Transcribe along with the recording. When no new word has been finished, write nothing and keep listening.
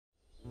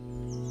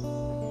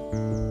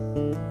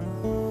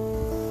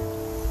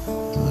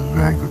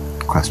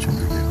question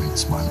you gave me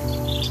this morning.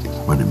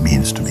 What it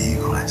means to be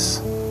egoless.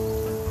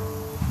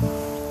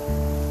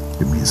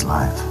 It means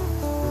life.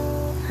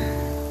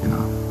 You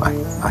know,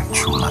 like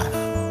true life.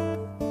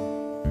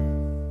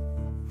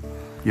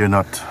 You're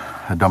not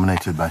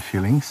dominated by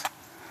feelings.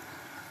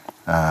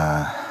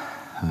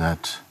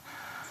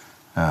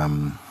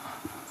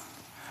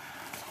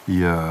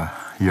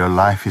 Your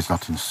life is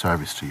not in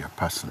service to your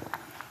person.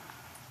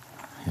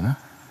 You know,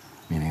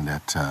 meaning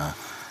that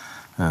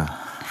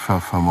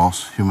for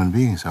most human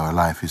beings, our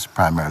life is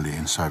primarily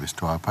in service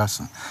to our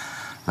person.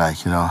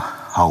 Like, you know,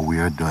 how we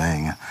are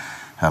doing.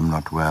 I'm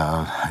not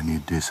well. I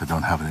need this. I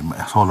don't have it.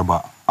 It's all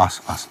about us.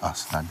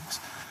 That is.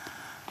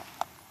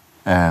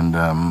 And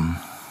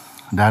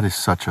that is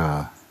such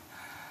a.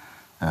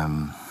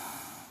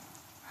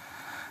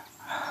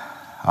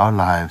 Our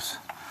lives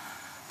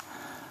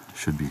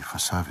should be for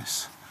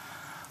service.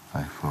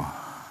 Like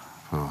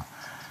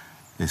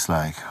it's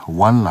like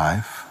one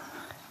life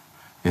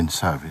in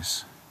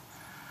service,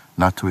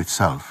 not to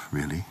itself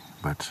really,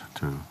 but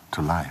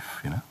to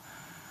life, you know.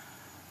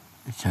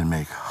 It can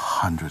make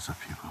hundreds of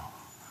people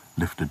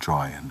lift the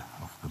joy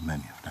of the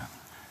many of them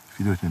if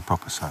you do it in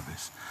proper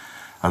service.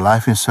 A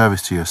life in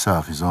service to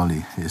yourself is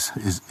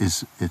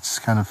it's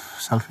kind of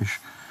selfish,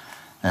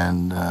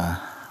 and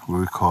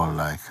we call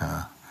like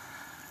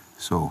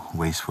so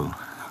wasteful,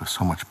 because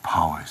so much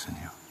power is in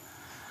you.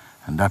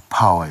 And that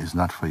power is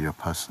not for your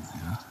person,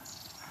 you know.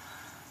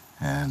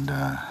 And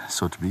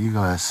so to be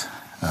egoless,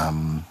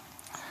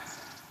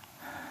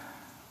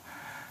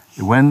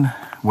 when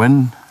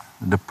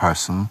the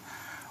person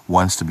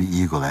wants to be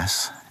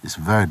egoless, it's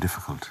very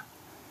difficult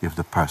if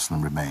the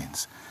person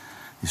remains.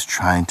 He's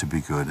trying to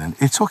be good, and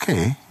it's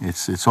okay.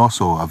 It's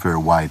also a very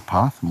wide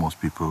path. Most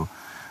people,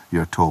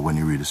 you're told when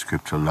you read the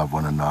scripture, love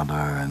one another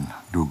and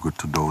do good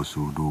to those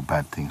who do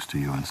bad things to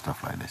you and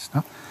stuff like this,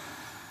 no?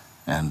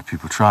 And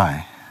people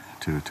try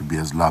to be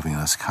as loving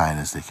and as kind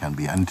as they can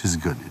be, and it is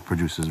good. It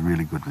produces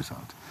really good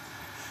results.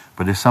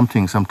 But there's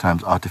something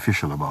sometimes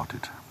artificial about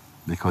it,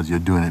 because you're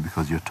doing it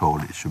because you're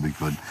told it should be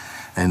good.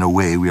 And in a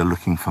way, we are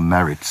looking for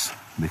merits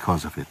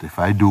because of it. If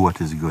I do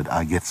what is good,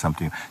 I get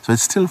something. So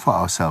it's still for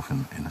ourselves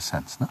in a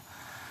sense, no?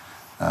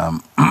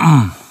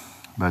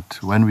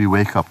 But when we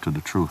wake up to the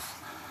truth,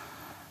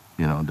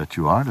 you know, that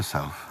you are the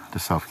self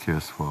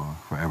cares for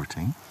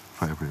everything,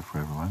 for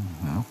everyone,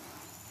 you know,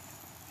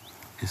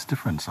 it's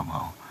different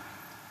somehow.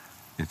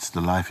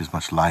 The life is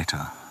much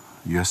lighter.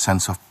 Your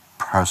sense of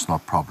personal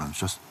problems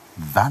just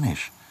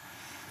vanish.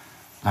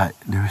 Like,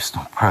 there is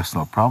no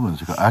personal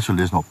problems, because actually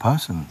there's no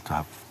person to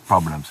have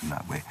problems in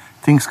that way.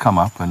 Things come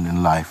up, and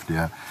in life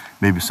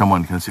maybe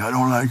someone can say, I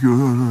don't like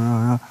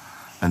you,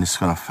 and it's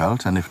kind of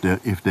felt. And if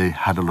they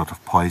had a lot of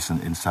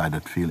poison inside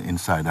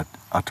that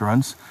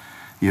utterance,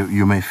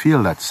 you may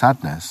feel that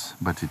sadness,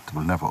 but it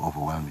will never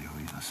overwhelm you.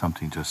 You know,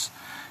 something just,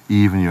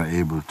 even you're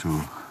able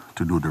to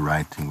do the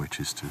right thing,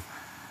 which is to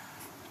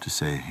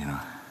say, you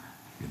know,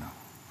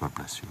 God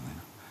bless you. You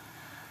know.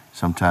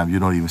 Sometimes you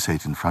don't even say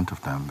it in front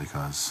of them,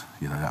 because,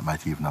 you know, that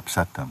might even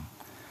upset them.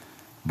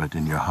 But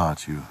in your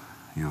heart, you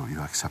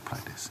accept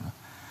like this. You know?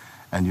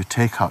 And you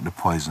take out the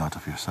poison out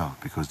of yourself,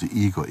 because the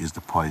ego is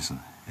the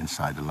poison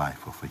inside the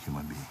life of a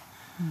human being.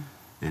 Mm.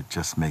 It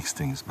just makes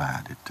things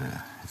bad.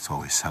 It's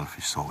always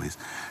selfish. It's always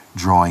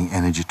drawing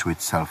energy to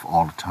itself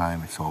all the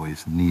time. It's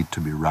always need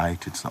to be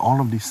right. It's all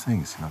of these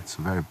things. You know, it's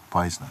very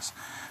poisonous.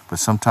 But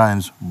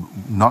sometimes,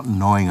 not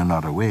knowing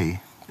another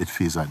way, it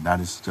feels like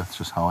that's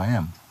just how I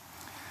am.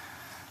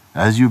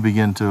 As you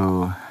begin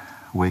to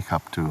wake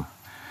up to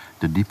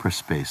the deeper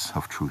space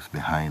of truth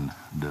behind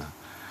the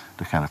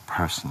kind of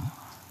person,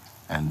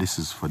 and this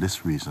is for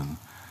this reason,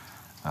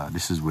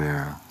 this is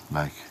where,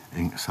 like,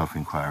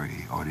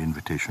 self-inquiry or the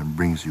invitation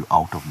brings you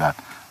out of that,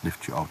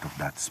 lifts you out of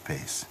that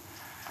space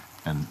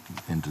and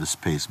into the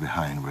space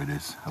behind, where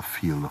there's a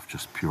field of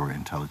just pure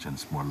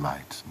intelligence, more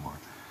light, more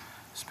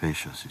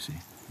spacious, you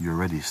see. You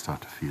already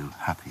start to feel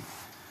happy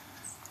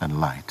and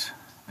light.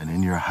 And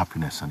in your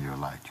happiness and your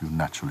light, you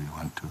naturally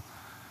want to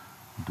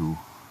do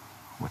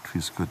what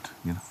feels good,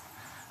 you know.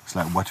 It's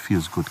like what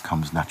feels good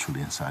comes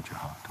naturally inside your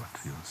heart, what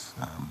feels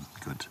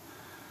good.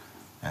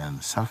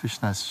 And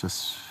selfishness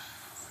just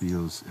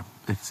feels,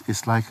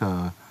 it's like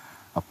a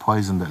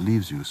poison that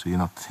leaves you, so you're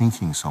not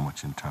thinking so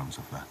much in terms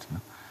of that, you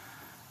know.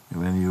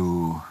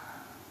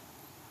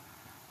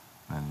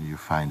 When you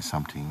find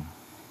something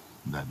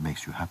that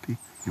makes you happy,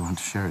 you want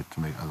to share it to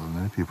make as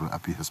many people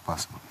happy as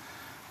possible.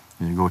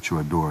 When you go through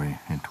a door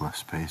into a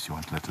space, you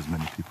want to let as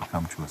many people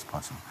come through as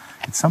possible.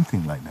 It's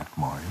something like that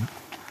more, you know?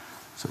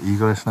 So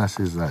egolessness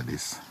is like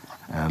this.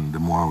 And the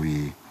more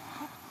we,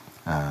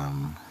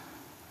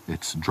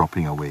 it's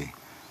dropping away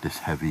this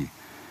heavy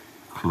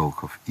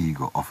cloak of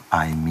ego, of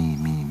I, me,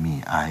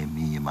 I,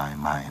 me, my,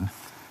 mine,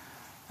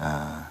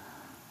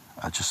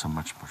 just a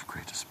much, much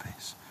greater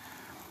space.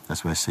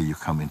 That's why I say you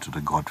come into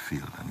the God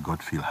field, and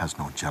God field has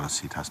no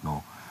jealousy, it has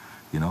no,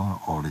 you know,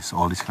 all this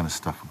kind of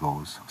stuff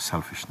goes,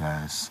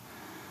 selfishness,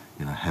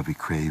 you know, heavy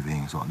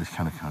cravings, all this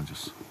kind of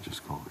just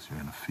goes.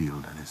 You're in a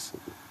field that is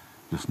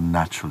just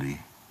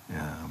naturally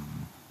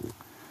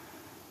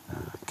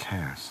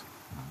cares,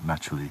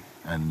 naturally.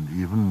 And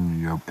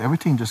even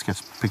everything just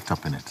gets picked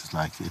up in it. It's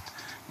like it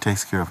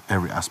takes care of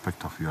every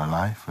aspect of your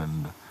life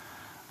and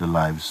the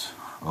lives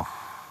of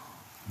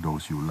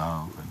those you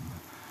love.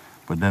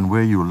 But then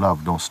where you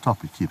love, don't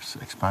stop. It keeps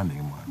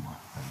expanding more and more.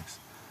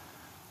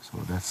 So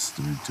that's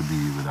to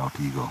be without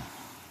ego.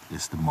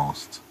 It's the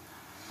most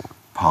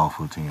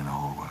powerful thing in the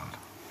whole world.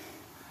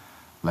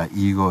 Like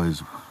ego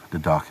is the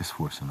darkest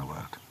force in the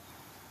world.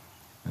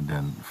 And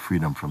then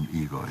freedom from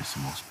ego is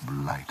the most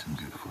light and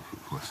beautiful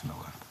force in the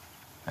world.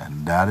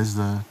 And that is,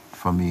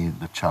 for me,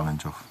 the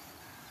challenge of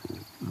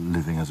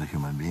living as a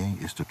human being,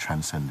 is to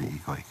transcend the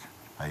egoic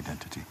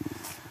identity.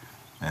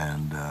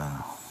 And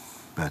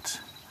but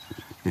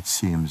it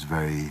seems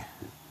very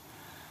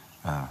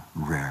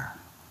rare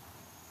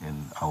in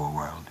our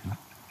world,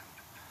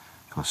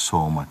 because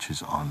so much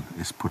is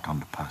put on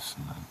the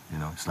person.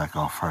 And, it's like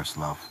our first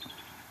love,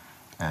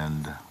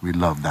 and we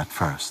love that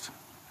first.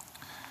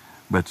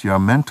 But you are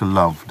meant to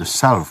love the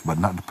self, but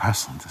not the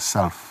person, the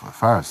self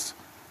first.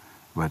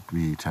 But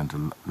we tend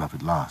to love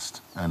it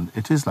last. And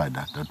it is like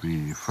that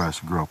we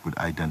first grow up with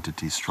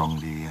identity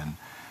strongly and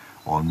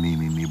all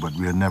me, but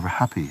we are never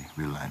happy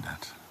really like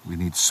that. We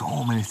need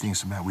so many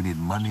things. We need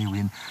money,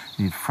 we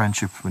need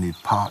friendships, we need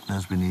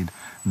partners, we need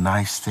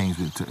nice things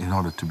in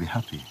order to be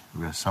happy.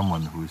 Whereas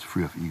someone who is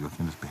free of ego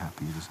can just be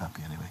happy, you're just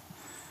happy anyway.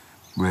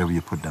 Wherever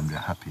you put them, they're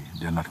happy.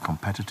 They're not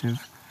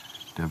competitive,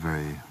 they're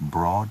very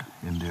broad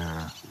in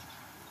their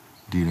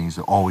dealings.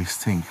 They always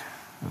think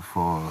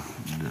for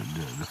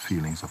the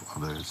feelings of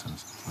others and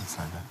stuff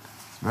like that.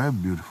 It's very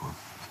beautiful.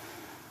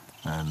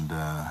 And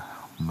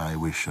my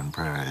wish and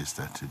prayer is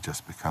that it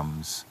just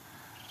becomes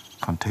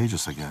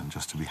contagious again,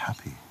 just to be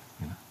happy,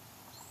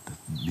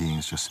 that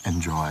beings just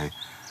enjoy,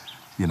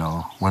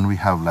 when we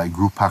have like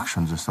group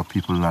actions and stuff,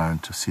 people learn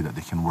to see that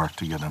they can work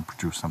together and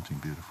produce something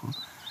beautiful,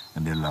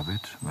 and they love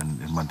it.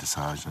 When in Monte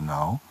Sahaja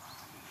now,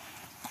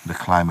 the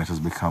climate has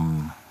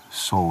become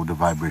the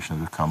vibration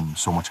has become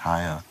so much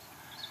higher,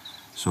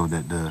 so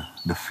that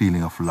the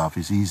feeling of love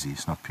is easy.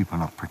 It's not, people are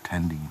not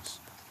pretending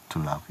to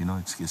love,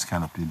 it's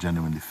kind of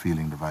genuinely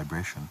feeling the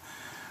vibration.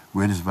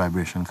 Where does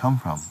vibration come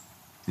from?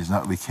 It's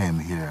not we came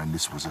here and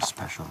this was a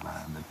special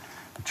land and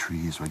the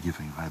trees were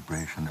giving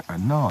vibration.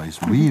 No,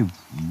 it's we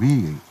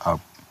are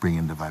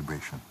bringing the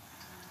vibration,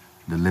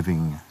 the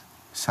living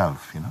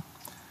self,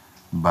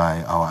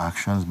 by our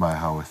actions, by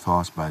our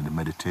thoughts, by the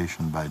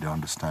meditation, by the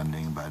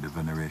understanding, by the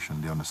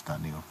veneration, the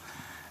understanding of,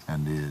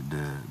 and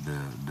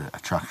the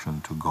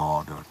attraction to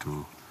God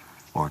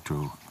or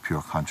to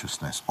pure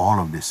consciousness. All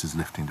of this is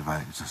lifting the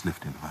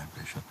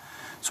vibration.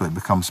 So it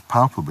becomes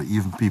palpable.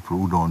 Even people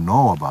who don't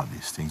know about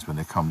these things, when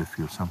they come, they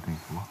feel something.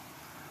 Well,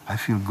 I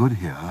feel good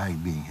here. I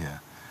like being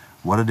here.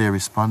 What are they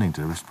responding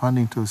to? They're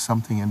responding to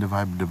something in the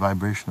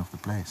vibration of the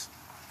place.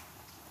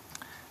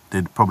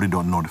 They probably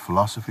don't know the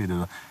philosophy.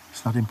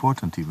 It's not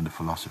important, even the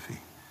philosophy.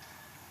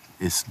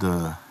 It is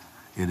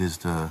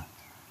the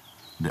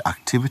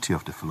activity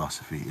of the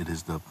philosophy. It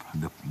is the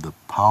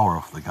power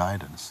of the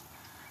guidance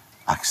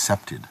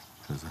accepted.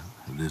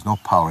 There's no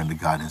power in the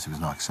guidance if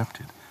it's not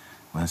accepted.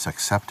 When it's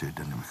accepted,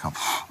 then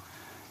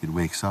it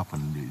wakes up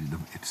and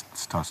it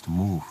starts to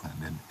move,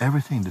 and then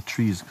everything, the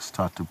trees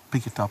start to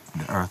pick it up,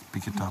 the earth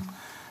pick it up,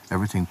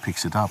 everything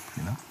picks it up,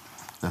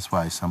 That's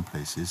why some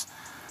places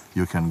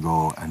you can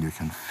go and you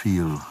can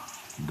feel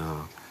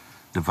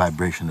the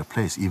vibration of the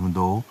place, even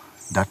though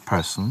that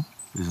person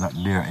is not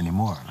there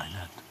anymore like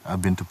that.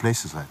 I've been to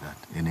places like that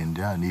in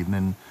India, and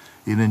even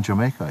in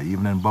Jamaica,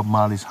 even in Bob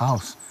Marley's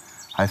house.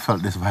 I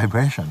felt this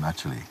vibration,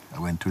 actually. I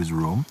went to his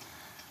room,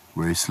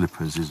 where his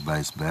slippers is by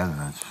his bed,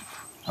 and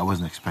I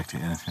wasn't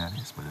expecting anything like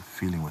this, but the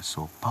feeling was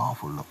so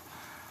powerful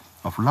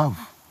of love.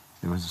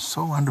 It was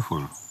so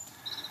wonderful.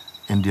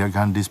 Indira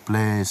Gandhi's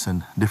place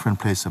and different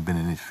places I've been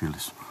in, it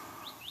feels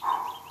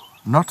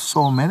not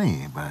so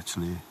many, but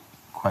actually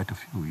quite a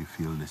few. You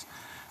feel this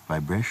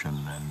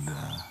vibration, and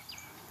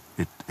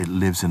it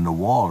lives in the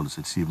walls.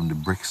 It's even the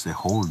bricks, they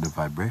hold the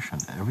vibration.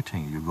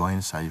 Everything, you go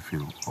inside, you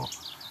feel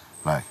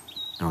like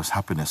there was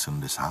happiness in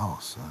this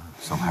house.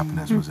 Some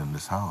happiness was in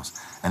this house.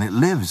 And it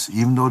lives,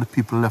 even though the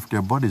people left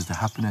their bodies, the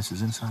happiness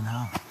is inside the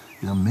house.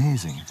 It's an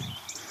amazing thing.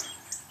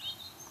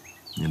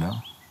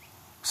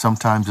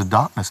 Sometimes the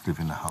darkness lives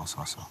in the house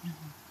also.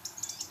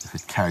 If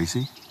it carries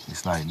it,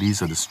 it's like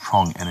these are the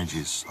strong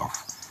energies of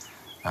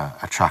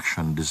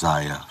attraction,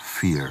 desire,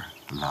 fear,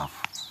 love.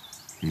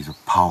 These are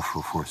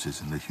powerful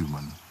forces in the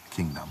human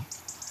kingdom.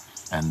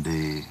 And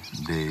they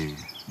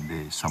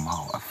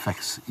somehow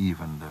affects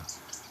even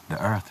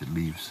the earth. It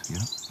leaves,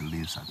 it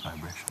leaves that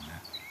vibration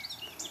there.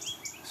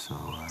 So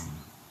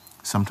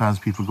sometimes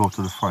people go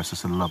to the forest.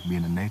 Instead of love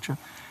being in nature,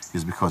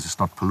 is because it's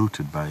not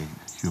polluted by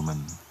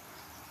human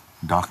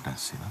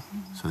darkness,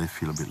 So they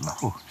feel a bit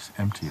like, it's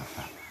empty of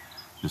that.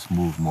 Just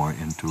move more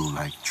into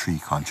like tree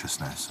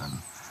consciousness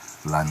and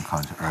land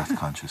earth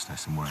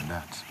consciousness and more than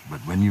that.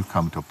 But when you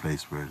come to a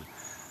place where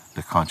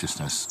the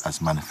consciousness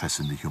as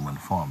manifested in the human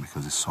form,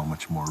 because it's so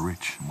much more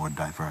rich, more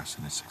diverse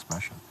in its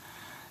expression,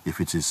 if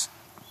it is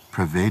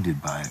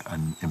pervaded by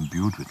and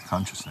imbued with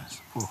consciousness,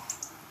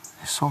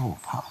 It's so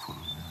powerful.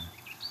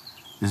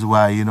 This is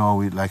why, you know,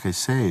 like I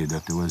say,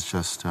 that it was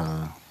just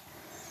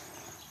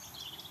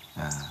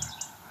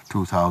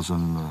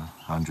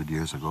 2,100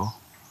 years ago,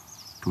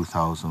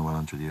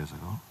 2,100 years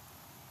ago,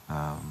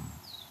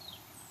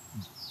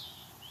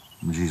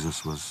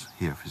 Jesus was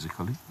here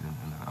physically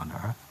on the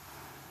earth,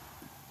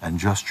 and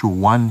just through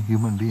one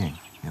human being,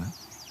 you know,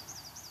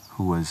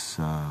 who was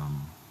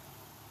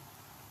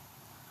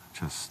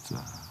just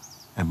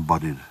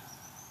embodiment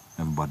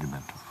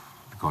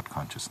of God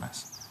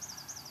consciousness.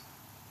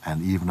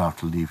 And even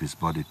after leave his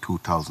body,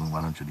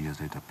 2,100 years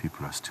later,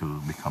 people are still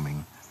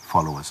becoming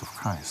followers of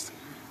Christ,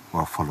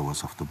 or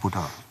followers of the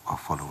Buddha, or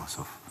followers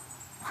of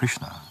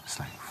Krishna. It's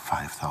like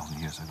 5,000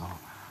 years ago,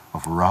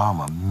 of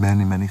Rama,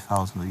 many, many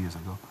thousands of years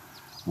ago.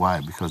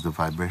 Why? Because the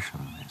vibration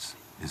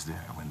is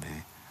there when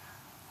they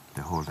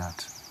hold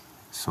that.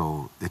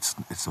 So it's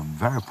a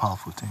very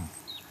powerful thing.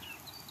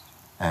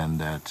 And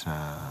that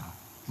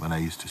when I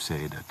used to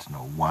say that, you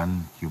know,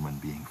 one human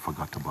being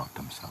forgot about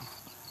themselves,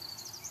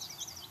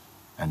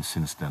 and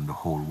since then the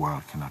whole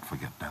world cannot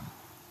forget them.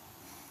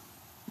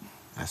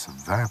 That's a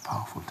very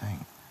powerful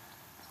thing.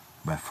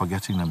 By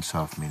forgetting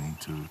themselves, meaning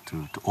to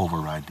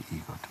override the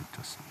ego, to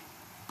just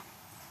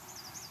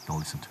don't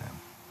listen to him.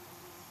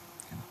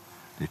 You know,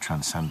 they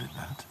transcended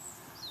that.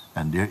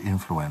 And their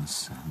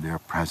influence, their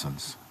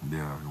presence,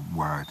 their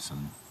words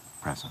and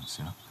presence,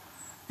 you know,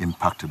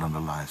 impacted on the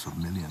lives of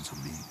millions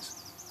of beings.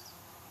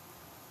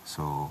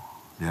 So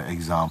they are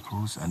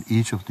examples, and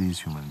each of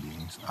these human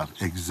beings have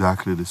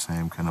exactly the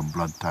same kind of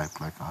blood type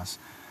like us,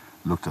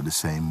 looked at the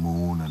same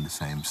moon and the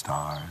same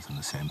stars and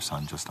the same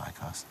sun just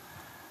like us.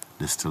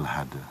 They still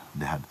had,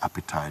 they had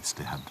appetites,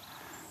 they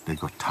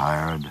got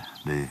tired,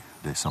 they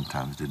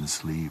sometimes didn't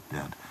sleep, they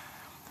had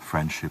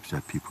friendships, they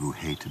had people who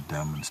hated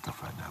them and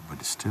stuff like that,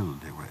 but still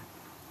they were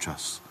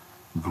just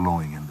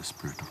glowing in the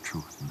spirit of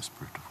truth, in the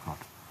spirit of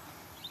God.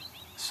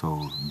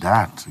 So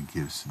that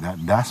gives,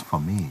 that's for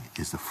me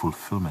is the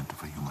fulfillment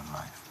of a human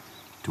life,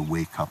 to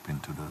wake up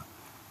into the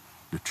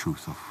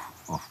truth of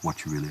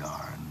what you really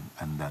are,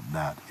 and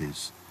that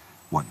is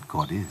what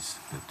God is,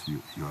 that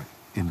you're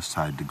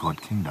inside the God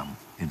kingdom,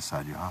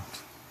 inside your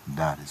heart.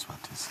 That is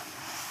what is.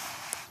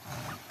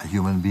 A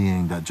human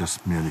being that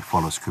just merely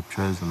follows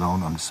scriptures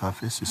alone on the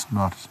surface is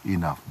not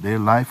enough. Their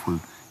life will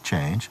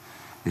change,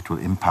 it will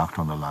impact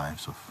on the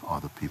lives of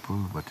other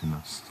people, but in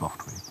a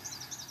soft way.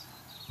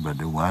 But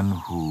the one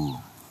who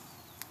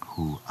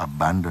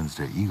abandons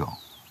their ego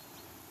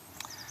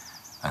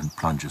and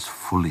plunges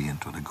fully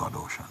into the God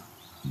ocean,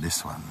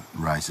 this one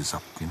rises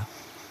up, you know,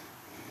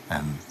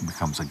 and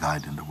becomes a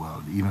guide in the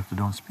world, even if they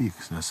don't speak.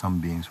 So there are some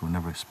beings who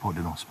never spoke,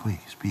 they don't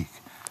speak,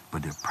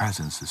 but their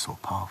presence is so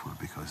powerful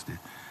because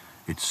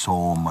it's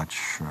so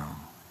much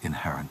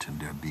inherent in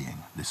their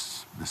being,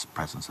 this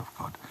presence of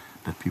God,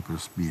 that people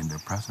just be in their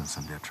presence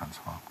and they're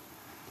transformed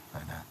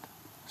by that.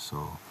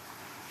 So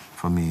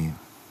for me,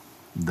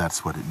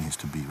 that's what it means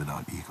to be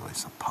without ego.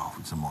 It's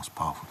the most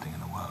powerful thing in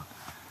the world.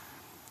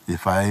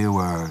 If I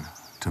were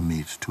to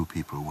meet two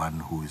people, one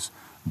who's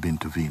been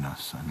to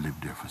Venus and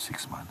lived there for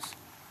 6 months,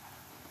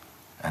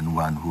 and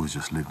one who's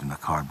just lived in a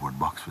cardboard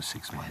box for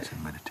 6 months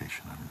in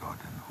meditation and God,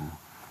 and who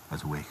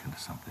has awakened to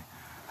something,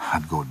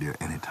 I'd go there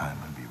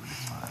anytime and be with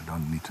this one. I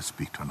don't need to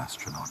speak to an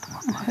astronaut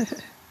about life,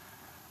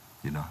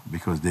 you know,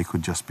 because they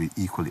could just be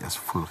equally as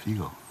full of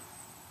ego.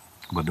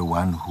 But the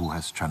one who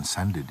has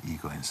transcended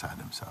ego inside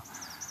himself,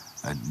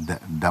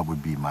 that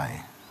would be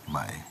my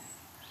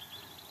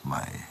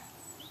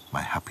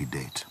happy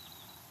date.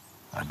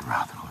 I'd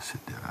rather go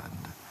sit there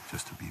and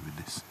just to be with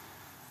this,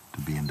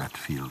 to be in that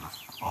field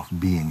of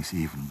beings,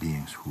 even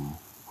beings who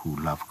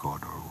love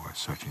God or who are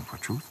searching for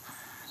truth.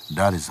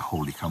 That is the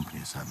holy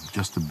company.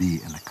 Just to be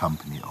in the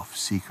company of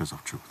seekers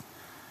of truth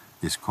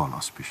is called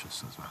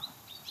auspicious as well.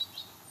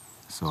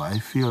 So I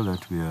feel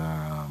that we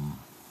are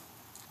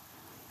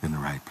in the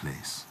right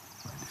place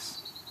by this,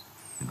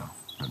 you know,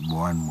 that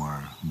more and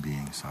more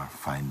beings are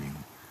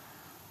finding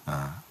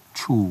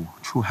true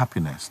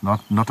happiness,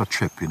 not a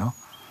trip, you know,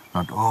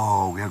 not,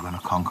 oh, we are going to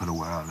conquer the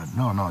world.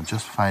 No,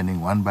 just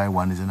finding one by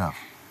one is enough.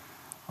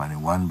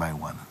 Finding one by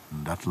one,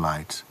 and that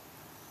light,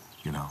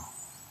 you know,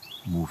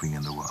 moving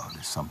in the world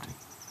is something.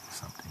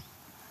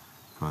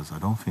 Because I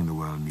don't think the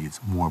world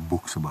needs more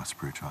books about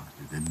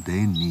spirituality.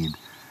 They need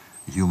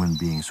human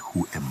beings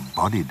who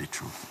embody the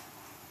truth,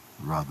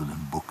 rather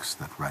than books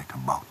that write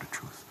about the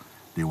truth.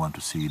 They want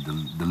to see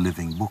the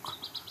living book.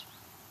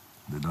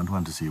 They don't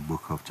want to see a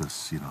book of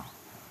just, you know,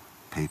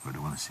 paper. They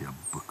want to see a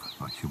book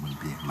of a human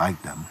being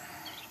like them,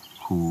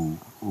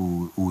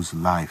 whose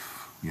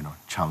life, you know,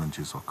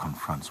 challenges or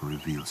confronts or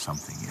reveals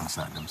something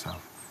inside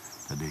themselves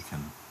that they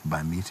can,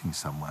 by meeting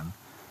someone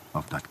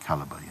of that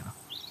caliber, you know,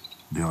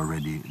 their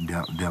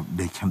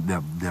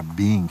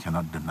being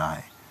cannot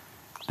deny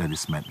that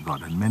it's met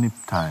God. And many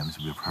times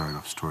we've heard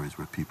of stories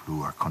where people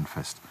who are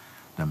profess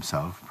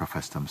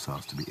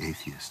themselves to be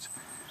atheists,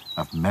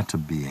 have met a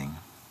being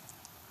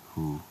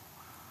who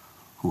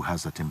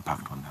has that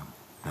impact on them,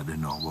 that they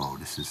know, whoa,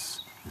 this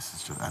is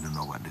just, I don't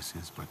know what this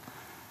is, but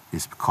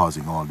is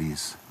causing all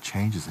these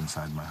changes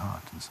inside my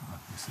heart. And so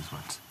this is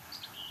what,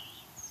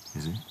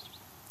 you see?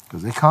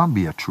 Because they can't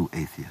be a true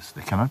atheist.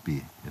 They cannot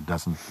be. It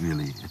doesn't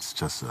really, it's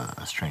just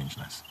a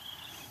strangeness.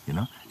 You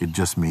know? It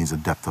just means a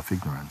depth of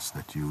ignorance,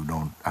 that you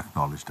don't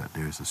acknowledge that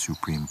there is a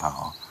supreme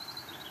power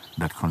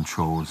that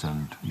controls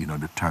and, you know,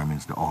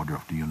 determines the order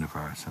of the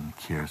universe and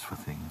cares for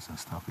things and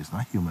stuff. It's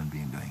not human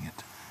being doing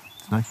it.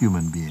 It's not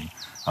human being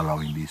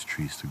allowing these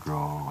trees to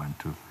grow and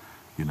to,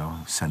 you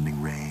know,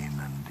 sending rain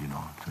and, you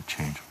know, to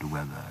change the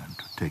weather and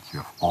to take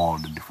care of all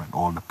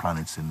the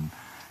planets in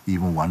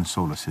even one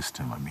solar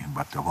system. I mean,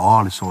 but of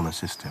all the solar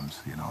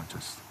systems, you know,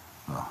 just,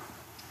 I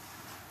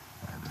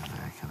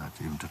cannot,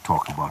 even to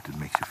talk about it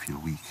makes you feel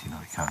weak. You know,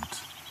 you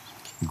can't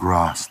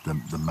grasp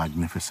the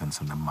magnificence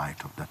and the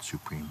might of that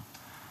supreme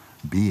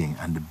being.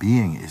 And the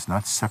being is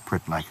not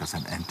separate like as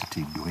an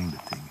entity doing the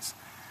things.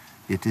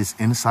 It is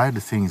inside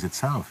the things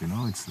itself, you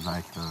know. It's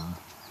like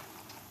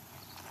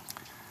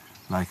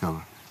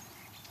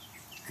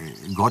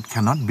God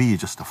cannot be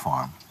just a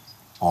form,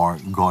 or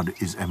God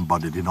is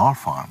embodied in all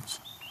forms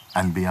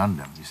and beyond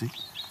them, you see?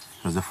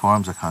 Because the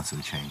forms are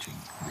constantly changing,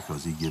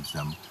 because he gives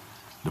them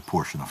the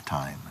portion of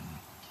time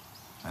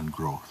and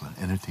growth, and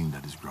anything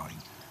that is growing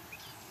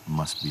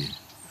must be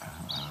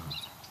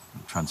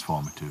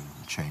transformative,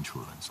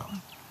 changeful, and so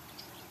on.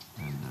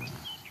 And,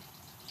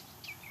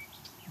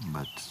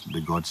 but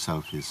the God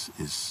Self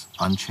is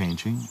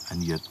unchanging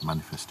and yet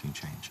manifesting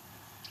change,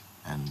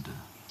 and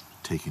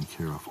taking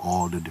care of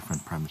all the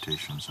different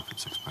permutations of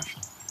its expression.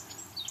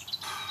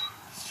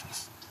 It's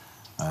just,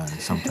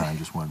 sometimes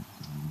just want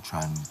to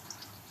try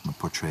and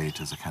portray it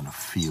as a kind of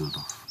field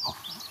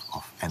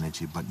of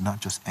energy, but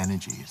not just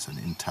energy. It's an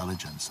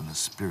intelligence and a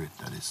spirit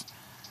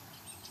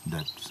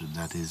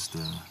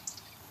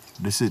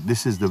this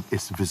is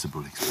its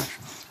visible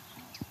expression,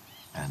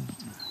 and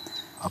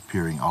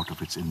appearing out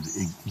of it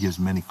gives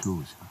many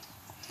clues.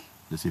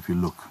 Just if you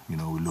look, you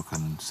know, we look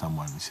on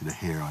someone, we see the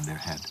hair on their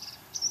head,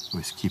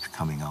 which keeps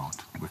coming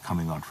out. We're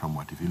coming out from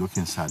what? If you look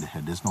inside the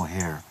head, there's no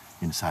hair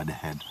inside the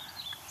head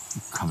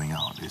coming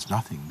out. There's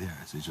nothing there.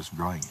 It's just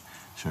growing.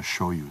 It shall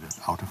show you that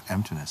out of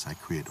emptiness I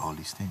create all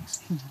these things,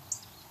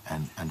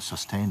 and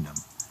sustain them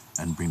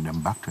and bring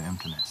them back to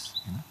emptiness.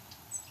 You know,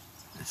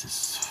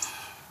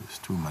 it's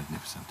too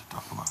magnificent to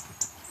talk about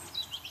it.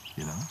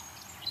 You know,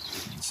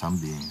 and some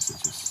beings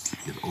that just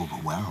get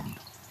overwhelmed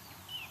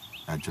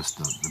at just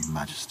the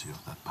majesty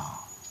of that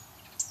power.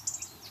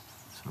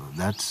 So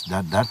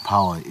that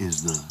power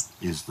is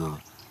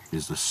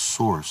the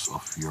source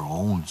of your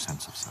own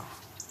sense of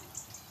self.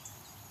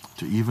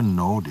 To even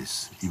know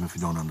this, even if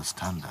you don't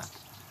understand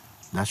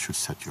that should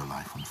set your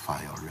life on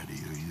fire already.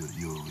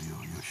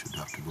 You should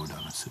have to go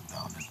down and sit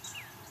down, and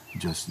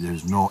just,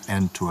 there's no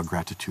end to a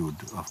gratitude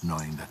of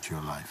knowing that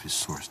your life is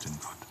sourced in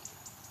God.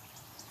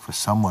 For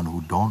someone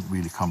who don't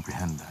really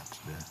comprehend that,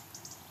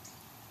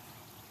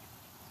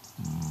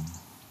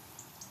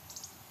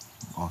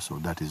 also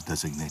that is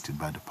designated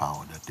by the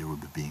power that there will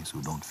be beings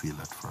who don't feel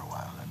that for a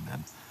while, and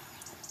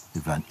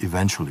then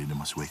eventually they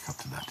must wake up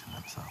to that in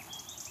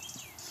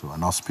themselves. So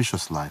an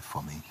auspicious life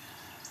for me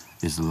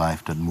is the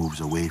life that moves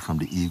away from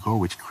the ego,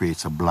 which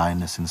creates a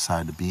blindness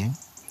inside the being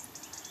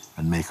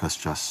and make us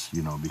just,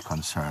 you know, be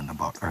concerned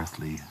about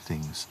earthly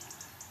things,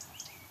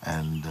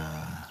 and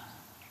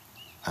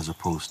as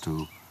opposed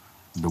to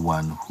the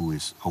one who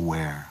is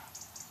aware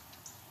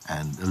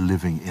and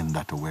living in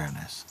that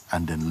awareness,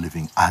 and then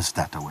living as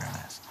that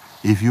awareness.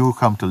 If you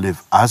come to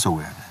live as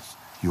awareness,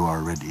 you are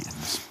already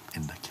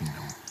in the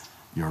kingdom.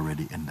 You're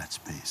already in that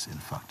space. In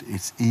fact,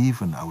 it's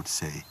even, I would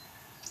say,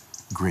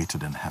 greater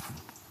than heaven,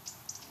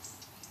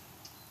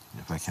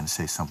 if I can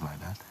say something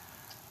like that.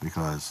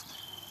 Because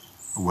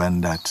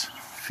when that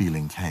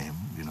feeling came,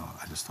 you know,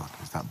 I just thought,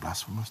 is that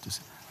blasphemous to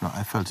say? No,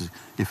 I felt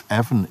if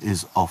heaven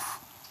is of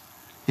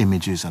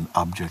images and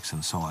objects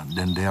and so on,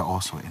 then they're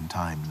also in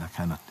time, in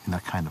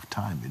that kind of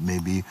time. It may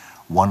be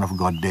one of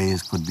God's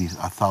days, could be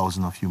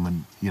 1,000 of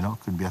human, you know,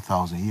 could be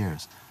 1,000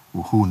 years.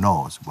 Who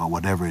knows? But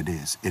whatever it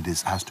is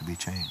has to be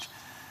changed.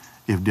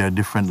 If there are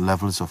different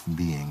levels of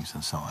beings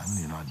and so on,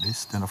 you know,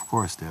 this, then of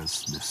course there's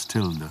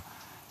still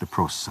the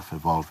process of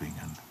evolving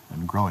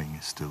and growing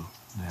is still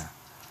there.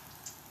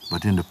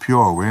 But in the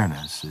pure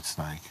awareness, it's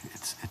like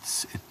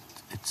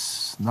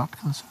it's not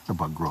concerned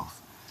about growth.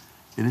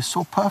 It is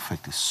so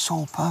perfect,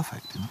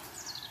 you know?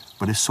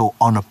 But it's so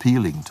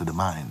unappealing to the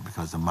mind,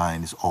 because the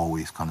mind is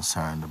always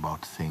concerned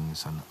about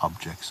things and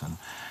objects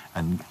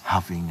and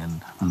having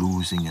and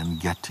losing and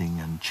getting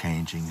and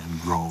changing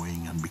and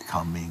growing and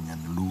becoming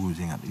and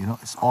losing, and, you know,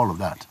 it's all of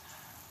that.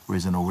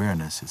 Whereas in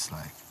awareness, it's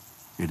like,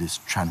 it is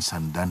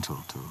transcendental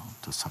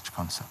to such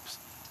concepts.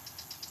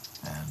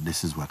 And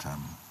this is what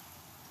I'm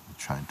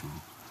trying to,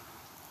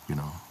 you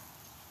know,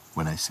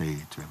 when I say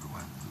to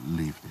everyone,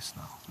 leave this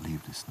now,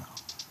 leave this now.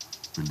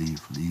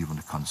 Leave on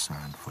the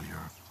concern for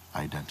your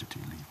identity,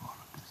 leave all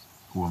of this.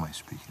 Who am I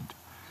speaking to?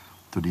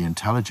 To the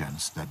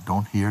intelligence that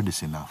don't hear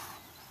this enough.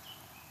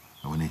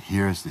 And when it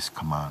hears this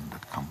command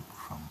that comes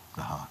from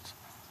the heart,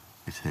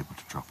 it's able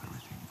to drop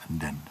everything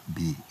and then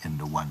be in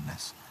the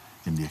oneness,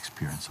 in the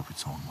experience of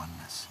its own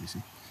oneness, you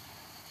see.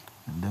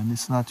 And then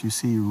it's not, you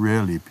see,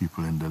 rarely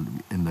people in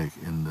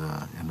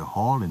the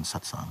hall in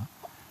Satsang,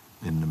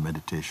 in the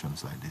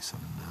meditations like this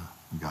and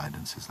the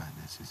guidances like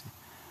this, you see,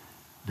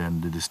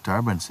 then the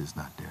disturbance is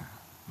not there.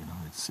 You know,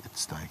 it's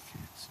like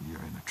you're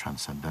in a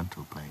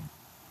transcendental plane.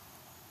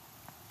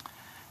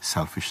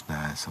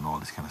 Selfishness and all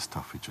this kind of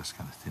stuff, it just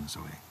kind of thins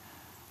away,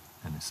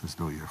 and it's as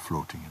though you're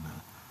floating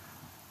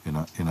in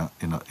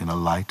a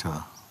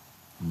lighter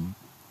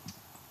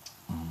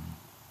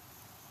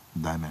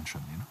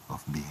dimension, you know,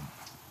 of being.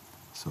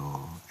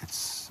 So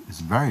it's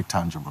very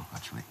tangible,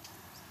 actually,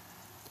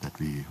 that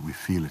we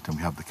feel it and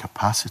we have the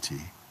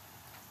capacity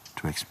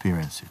to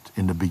experience it.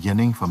 In the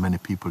beginning, for many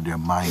people, their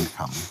mind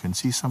comes. You can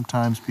see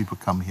sometimes people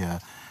come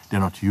here, they're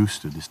not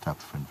used to this type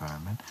of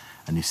environment,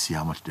 and you see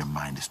how much their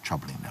mind is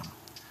troubling them.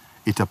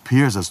 It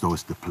appears as though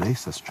it's the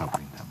place that's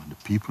troubling them and the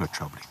people are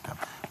troubling them,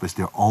 but it's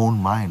their own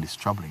mind is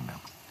troubling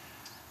them.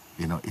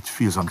 You know, it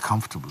feels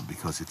uncomfortable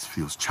because it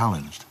feels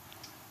challenged,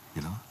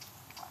 you know.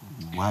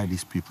 Why are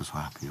these people so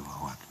happy about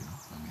what, you know?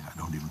 I mean, I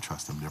don't even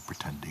trust them, they're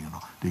pretending, you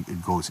know.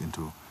 It goes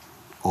into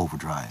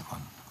overdrive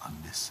on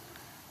this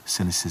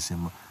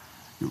cynicism,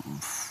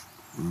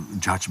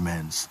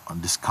 judgments, on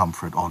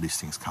discomfort, all these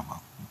things come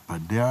up.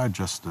 But they are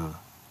just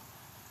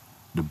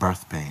the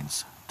birth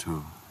pains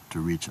to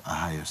reach a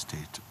higher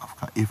state of,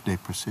 if they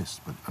persist,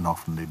 and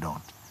often they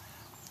don't.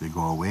 They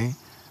go away,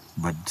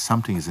 but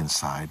something is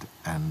inside,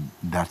 and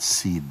that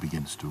seed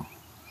begins to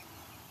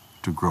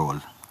grow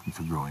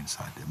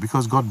inside there.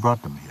 Because God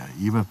brought them here.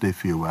 Even if they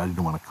feel, well, I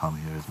didn't want to come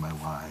here, as my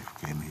wife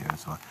came here,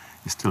 so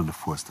it's still the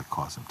force that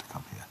caused them to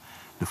come here.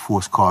 The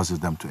force causes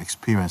them to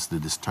experience the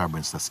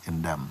disturbance that's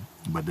in them,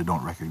 but they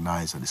don't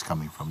recognize that it's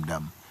coming from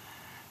them.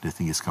 They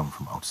think it's coming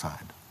from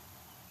outside.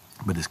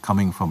 But it's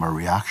coming from a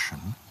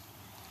reaction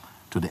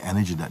to the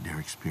energy that they're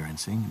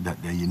experiencing,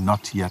 that they're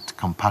not yet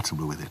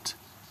compatible with it,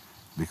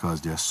 because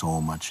they're so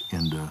much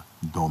in the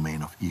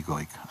domain of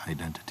egoic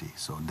identity.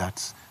 So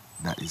that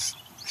is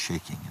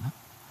shaking, you know.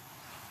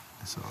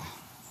 So,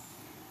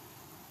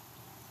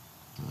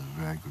 a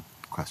very good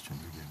question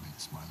you gave me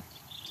this morning.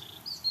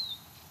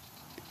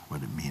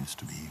 What it means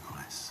to be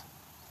egoless.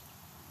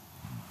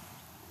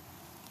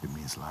 It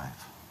means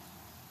life,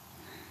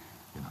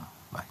 you know,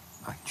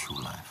 like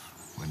true life.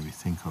 When we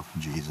think of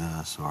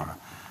Jesus or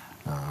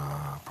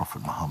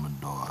Prophet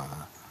Muhammad or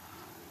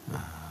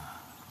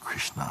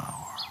Krishna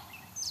or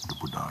the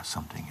Buddha or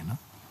something, you know,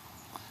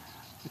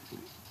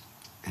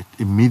 it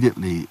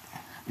immediately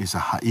is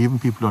even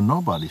people don't know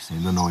about these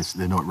things.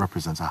 They know it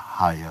represents a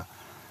higher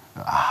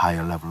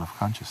level of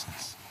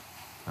consciousness,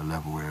 a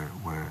level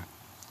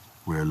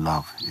where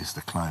love is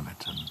the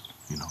climate, and,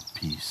 you know,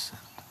 peace,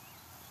 and,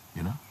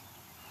 you know.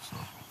 So,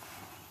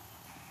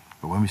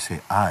 but when we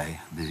say I,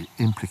 the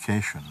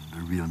implication,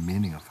 the real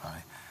meaning of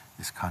I,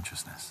 is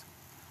consciousness.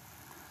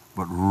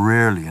 But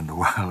rarely in the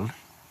world,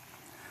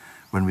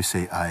 when we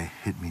say I,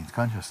 it means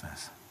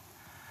consciousness.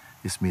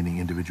 It's meaning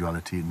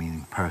individuality, it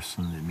meaning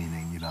person, it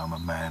meaning, you know, I'm a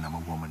man, I'm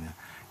a woman.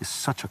 It's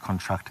such a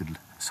contracted,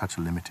 such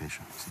a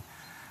limitation, see.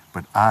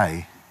 But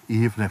I,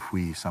 even if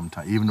we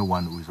sometimes, even the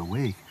one who is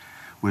awake,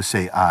 will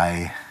say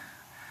I,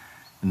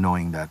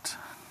 knowing that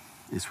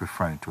it's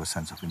referring to a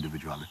sense of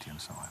individuality and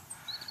so on.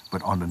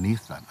 But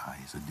underneath that I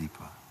is a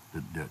deeper,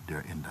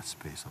 they're in that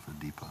space of a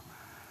deeper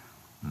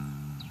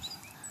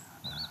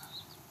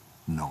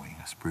knowing,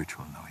 a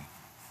spiritual knowing,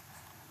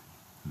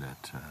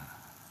 that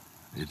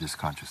it is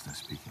consciousness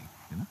speaking,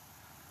 you know,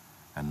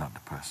 and not the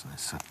person.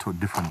 It's a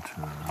different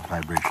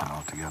vibration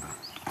altogether.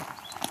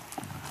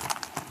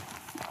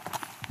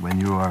 When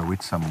you are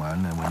with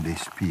someone and when they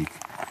speak,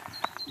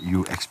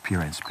 you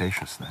experience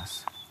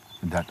spaciousness.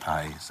 That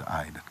I is the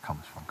I that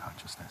comes from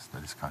consciousness,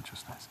 that is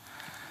consciousness.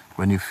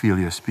 When you feel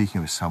you're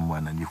speaking with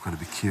someone and you've got to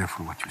be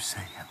careful what you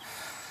say, and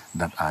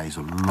that I is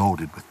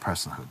loaded with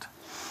personhood,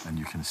 and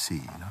you can see,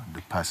 you know,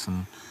 the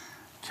person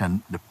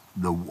can,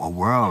 a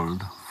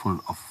world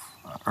full of,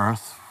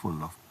 earth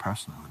full of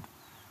personhood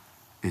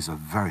is a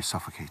very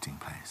suffocating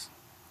place,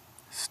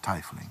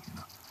 stifling, you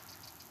know.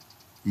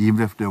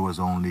 Even if there was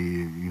only,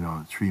 you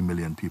know, 3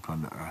 million people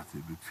on the earth,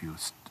 it would feel,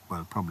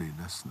 well, probably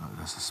that's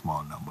a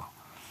small number.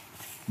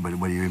 But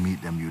when you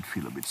meet them, you'd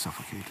feel a bit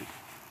suffocated.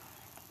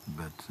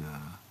 But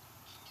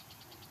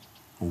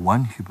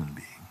one human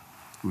being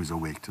who is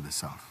awake to the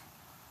self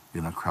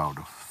in a crowd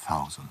of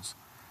thousands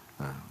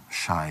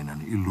shine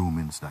and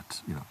illumines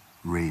that, you know,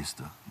 raise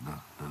the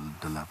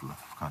level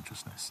of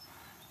consciousness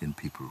in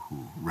people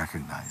who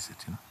recognize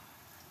it, you know.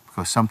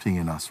 Because something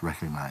in us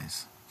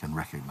can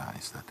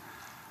recognize that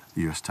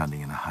you're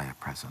standing in a higher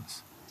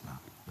presence. You know?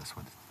 That's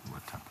what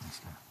happens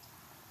there.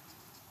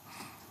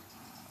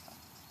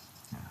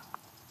 Yeah.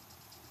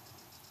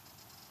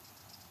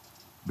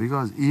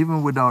 Because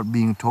even without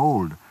being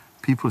told,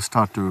 people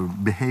start to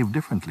behave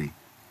differently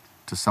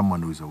to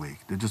someone who's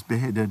awake. They just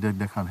behave,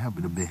 they can't help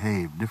it, they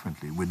behave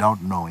differently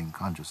without knowing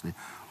consciously,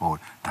 oh,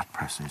 that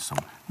person is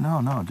someone.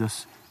 No,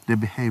 just they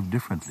behave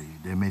differently.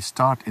 They may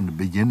start in the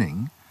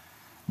beginning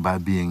by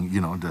being, you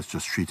know, that's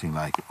just treating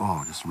like,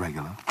 oh, this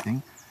regular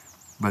thing.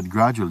 But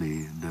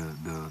gradually,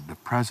 the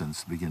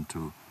presence begin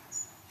to,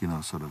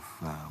 sort of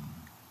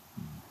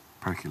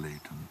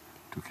percolate and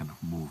to kind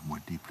of move more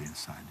deeply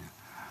inside you.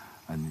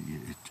 And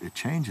it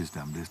changes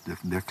them.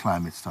 Their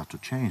climate start to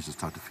change. They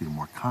start to feel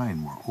more kind,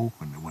 more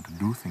open. They want to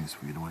do things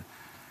for you.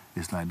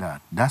 It's like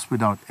that. That's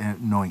without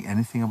knowing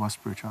anything about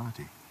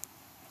spirituality.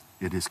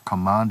 It is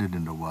commanded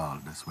in the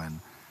world. That's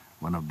when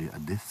one of the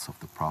hadiths of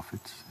the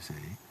prophets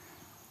say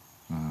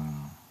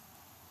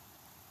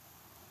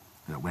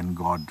that when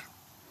God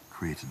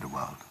created the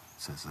world,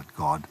 it says that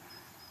God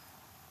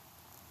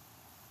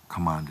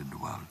commanded the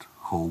world,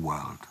 whole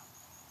world,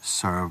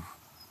 serve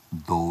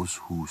those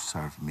who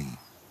serve me,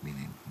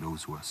 meaning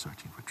those who are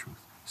searching for truth.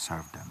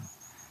 Serve them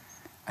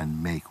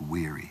and make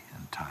weary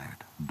and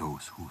tired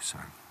those who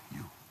serve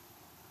you.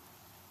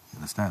 You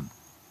understand?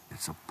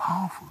 It's a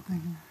powerful thing.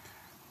 Mm-hmm.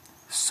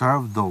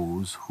 Serve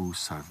those who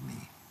serve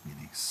me,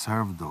 meaning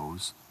serve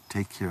those,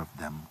 take care of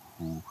them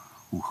who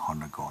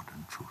honor God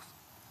and truth.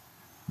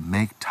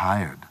 Make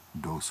tired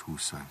those who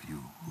serve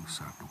you, who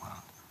serve the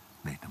world.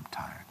 Make them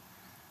tired.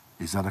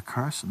 Is that a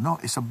curse? No,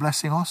 it's a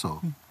blessing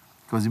also.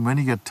 Because when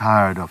you get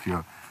tired of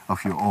your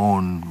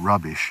own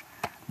rubbish,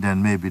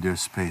 then maybe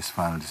there's space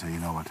finally to say, you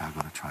know what, I've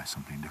got to try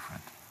something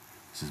different.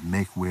 It says,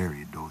 make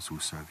weary those who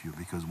serve you,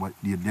 because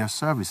their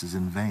service is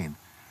in vain.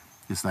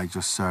 It's like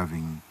just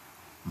serving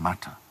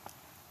matter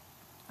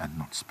and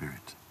not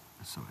spirit.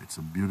 So it's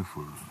a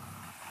beautiful,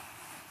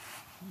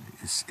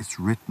 it's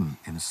written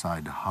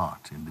inside the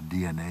heart, in the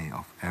DNA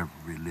of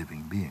every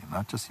living being,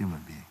 not just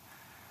human being,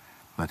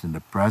 but in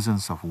the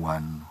presence of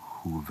one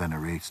who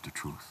venerates the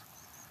truth.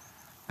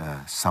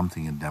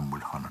 Something in them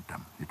will honor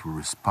them. It will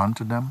respond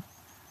to them.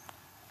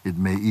 It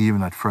may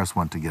even at first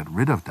want to get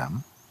rid of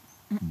them,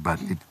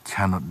 but it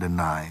cannot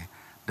deny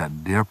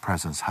that their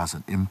presence has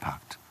an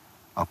impact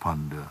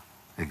upon the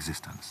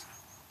existence.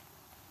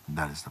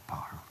 That is the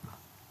power of the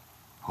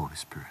Holy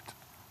Spirit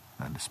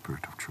and the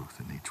Spirit of truth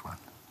in each one.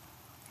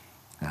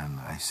 And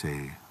I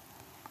say,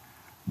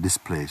 this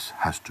place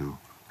has to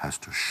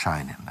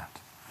shine in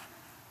that.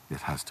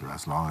 It has to,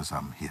 as long as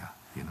I'm here,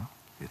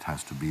 it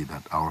has to be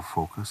that our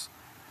focus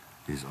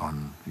is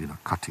on,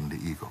 cutting the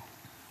ego.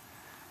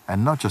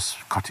 And not just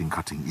cutting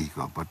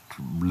ego, but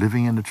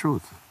living in the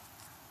truth.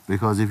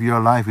 Because if your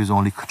life is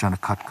only trying to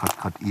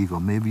cut ego,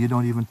 maybe you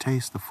don't even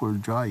taste the full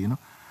joy,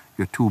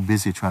 You're too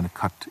busy trying to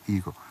cut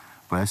ego.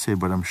 But I say,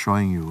 but I'm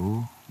showing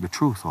you the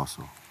truth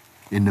also,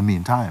 in the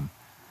meantime.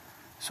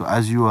 So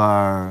as you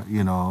are,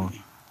 you're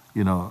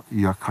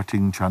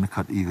trying to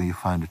cut ego, you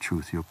find the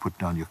truth, you put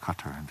down your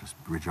cutter and just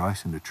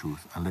rejoice in the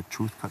truth and let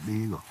truth cut the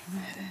ego.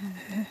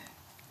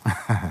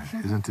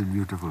 Isn't it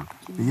beautiful?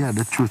 Yes. Yeah,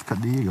 the truth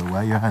cut the ego.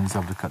 Why your hands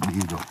have to cut the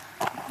ego?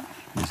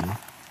 You see?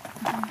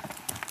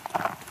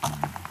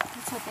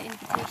 That's what the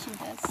invitation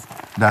does.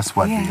 That's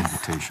what the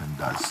invitation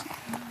does.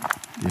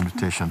 The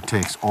invitation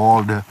takes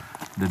all the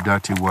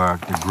dirty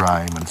work, the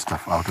grime and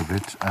stuff out of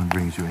it and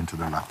brings you into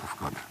the lap of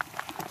God.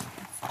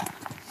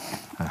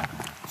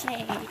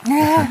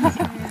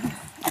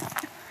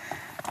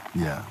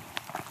 Yeah,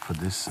 for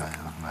this,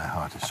 my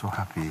heart is so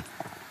happy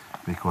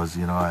because,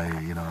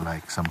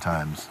 like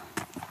sometimes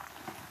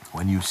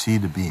when you see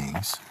the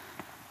beings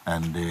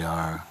and they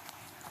are,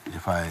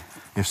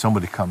 if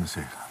somebody comes and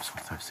says, I'm so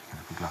thirsty, can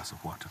I have a glass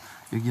of water?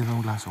 You give them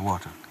a glass of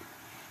water.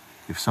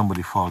 If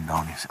somebody falls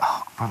down, you say,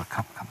 oh, brother,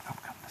 come,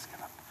 let's get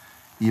up.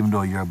 Even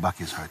though your back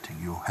is hurting,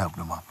 you help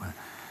them up.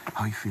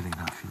 How are you feeling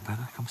now? Feel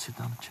better? Come sit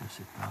down in the chair,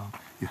 sit down.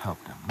 You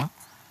help them, no?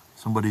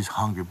 Somebody's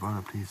hungry,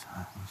 brother, please.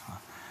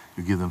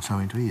 You give them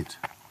something to eat.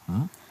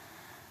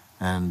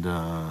 And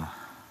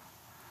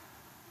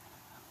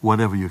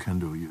whatever you can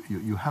do,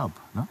 you help,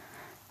 no?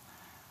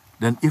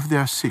 Then if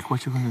they're sick,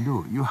 what you going to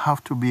do? You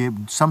have to be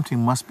able,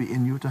 something must be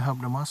in you to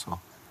help them also.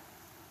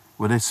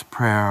 Whether it's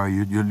prayer, or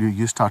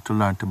you start to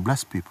learn to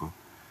bless people.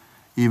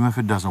 Even if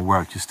it doesn't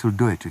work, you still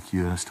do it.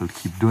 You still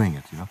keep doing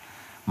it,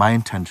 My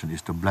intention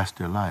is to bless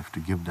their life, to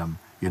give them,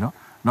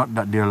 not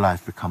that their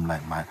life become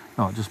like mine.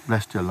 No, just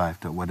bless their life,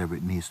 that whatever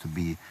it needs to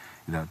be,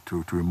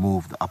 to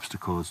remove the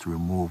obstacles, to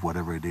remove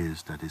whatever it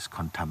is that is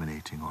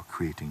contaminating or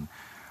creating,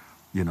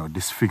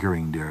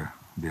 disfiguring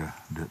the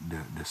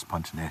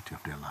spontaneity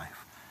of their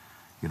life.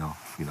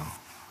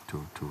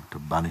 To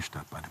banish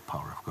that by the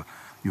power of God.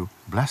 You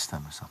bless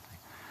them or something.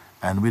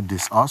 And with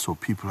this also,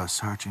 people are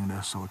searching,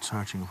 they're so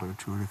searching for the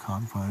truth, they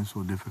can't find it,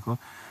 so difficult.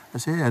 I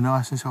say, yeah, no,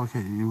 I say,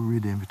 okay, you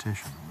read the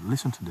invitation.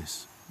 Listen to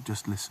this.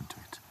 Just listen to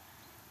it.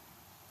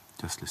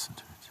 Just listen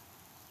to it.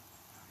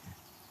 Okay.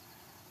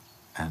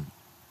 And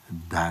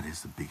that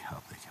is the big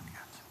help they can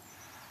get.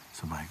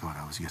 So my God,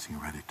 I was getting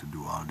ready to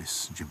do all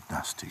this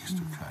gymnastics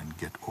to try and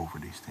get over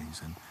these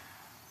things, and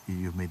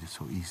you've made it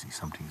so easy.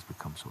 Something has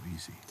become so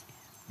easy,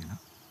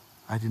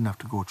 I didn't have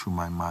to go through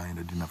my mind.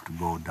 I didn't have to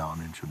go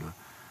down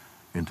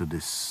into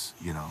this,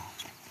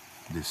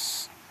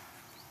 this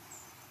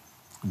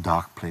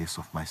dark place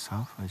of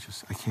myself.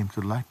 I came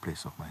to the light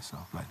place of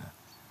myself like that.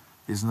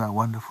 Isn't that a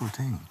wonderful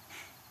thing?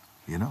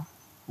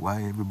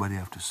 Why everybody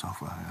have to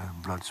suffer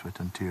blood, sweat,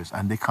 and tears?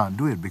 And they can't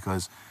do it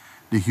because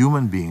the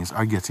human beings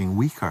are getting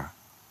weaker.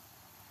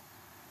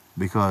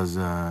 because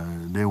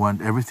they want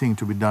everything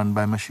to be done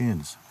by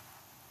machines.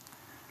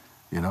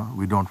 You know,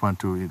 we don't want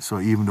to. So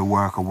even the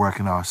work of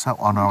working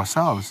on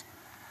ourselves.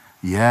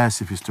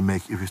 Yes, if it's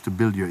to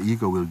build your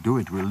ego, we'll do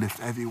it. We'll lift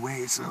heavy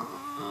weights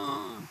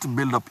to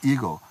build up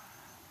ego,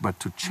 but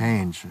to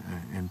change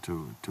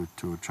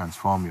to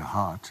transform your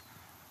heart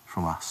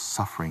from a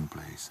suffering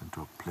place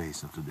into a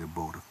place, into the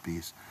abode of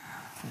peace.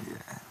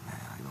 Yeah,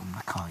 man,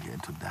 I can't get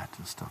into that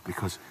and stuff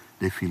because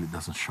they feel it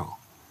doesn't show,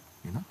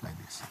 you know, like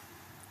this.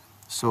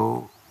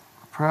 So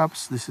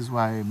perhaps this is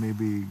why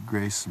maybe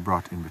grace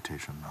brought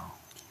invitation now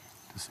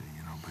to say,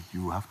 you know, but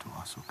you have to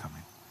also come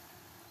in.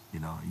 You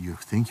know, you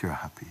think you're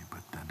happy,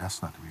 but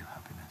that's not real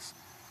happiness,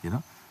 you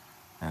know,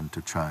 and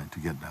to try to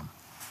get them.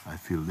 I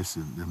feel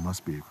there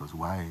must be, because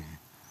why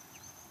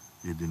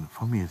it didn't,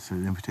 for me, the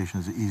invitation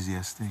is the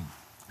easiest thing.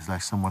 It's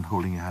like someone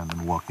holding your hand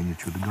and walking you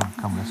through the door.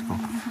 Come, let's go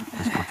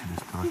to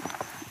this door.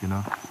 You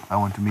know, I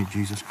want to meet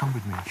Jesus. Come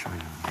with me and show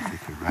you. I'll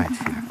take you right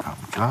here. Come,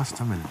 just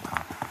a minute.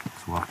 Come.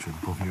 Let's walk through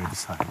the door. You're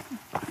inside.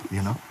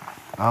 You know,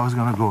 I was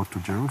going to go to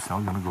Jerusalem. I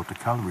was going to go to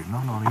Calvary. No,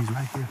 he's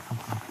right here. Come.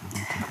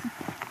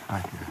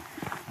 Right here.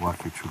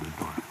 Walk you through the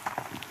door.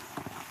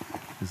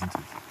 Isn't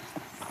it?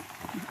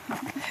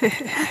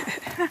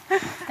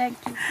 Thank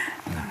you.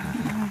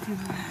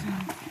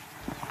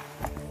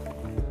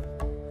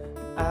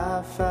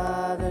 Our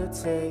Father,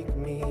 take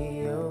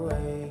me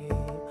away,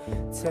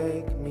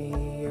 take me